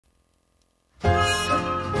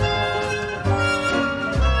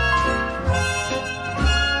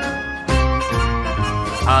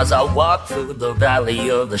As I walk through the valley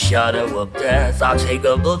of the shadow of death, I take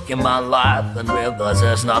a look in my life and realize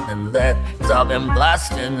there's nothing left. 'Cause I've been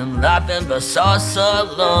blasting and laughing for so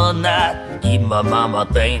long that keep my mama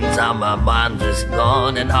things on my mind is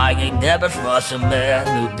gone. And I ain't never trust a man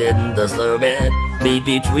who didn't deserve it.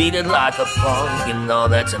 Be treated like a punk, you know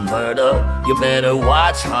that's a murder. You better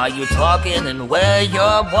watch how you talking and where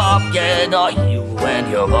you're walking, or you and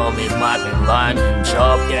your homies might be lying and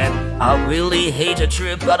choking. I really hate to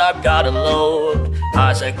trip, but I've got a load.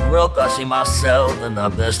 As I broke, I see myself in the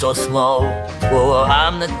pistol smoke. Oh,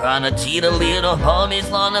 I'm the kind of cheat a little homies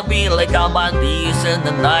wanna be like I'm on these in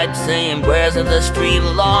the night, saying prayers in the street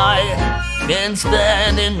light. Been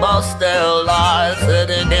spending most their lives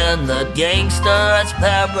sitting in the gangster's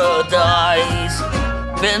paradise.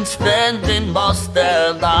 Been spending most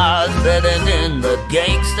their lives sitting in the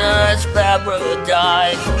gangster's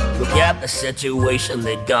paradise. Look at the situation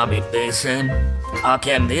they got me facing. I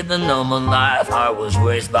can't live a normal life, I was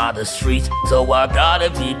raised by the streets, so I gotta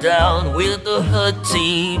be down with the hood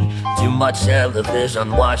team. Too much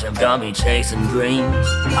television watching got me chasing dreams.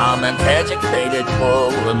 I'm an educated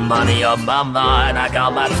fool with money on my mind. I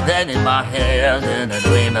got my pen in my hand and a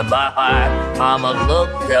dream in my heart. I'm a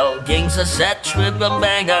local gangster set triple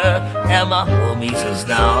banger, and my homies is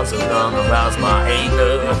now so gonna arouse my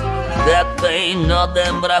anger. That ain't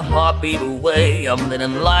nothing but a heartbeat away. I'm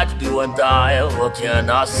living life do or die, what can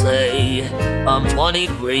I say? I'm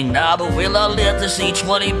 23 now, but will I live to see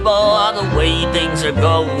 24? The way things are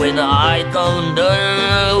going, I don't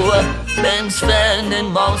know. Been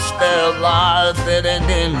spending most their lives living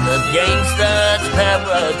in the gangster's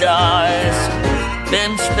paradise.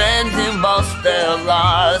 Been spending most their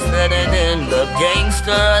lives living in the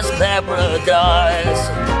gangster's paradise.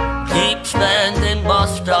 Keep spending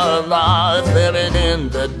most our lives living in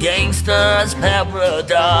the gangster's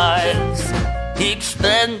paradise. Keep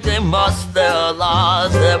spending most their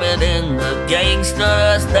lives living in the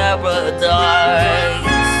gangster's paradise.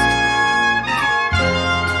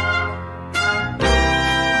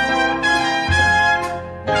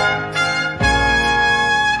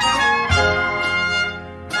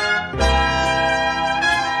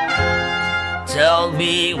 Tell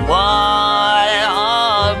me why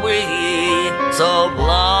are we so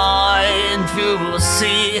blind to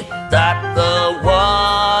see that the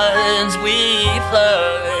ones we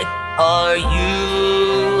hurt are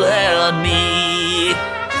you and me?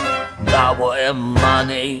 Power and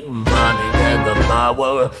money, money and the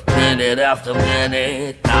power, minute after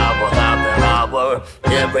minute, hour after hour.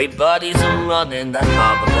 Everybody's running that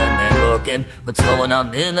power and they're looking. What's going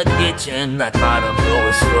on in the kitchen? That kind of flow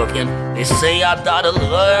is cooking. They say I've got to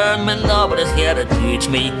learn, but nobody's here to teach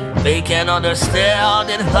me. They can't understand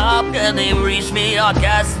it, how can they reach me? I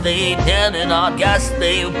guess they can and I guess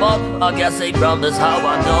they won't. I guess they promise how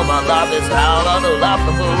I know my life is out of the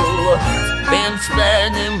laughable. Been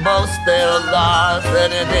spending most their lives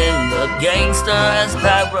living in the gangster's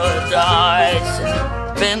paradise.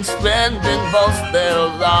 Been spending most their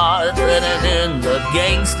lives living in the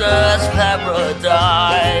gangster's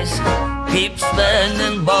paradise. Keep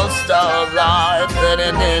spending most our lives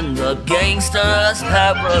living in the gangster's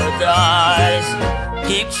paradise.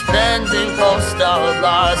 Keep spending most our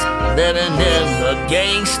lives living in the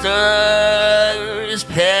gangster's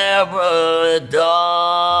paradise.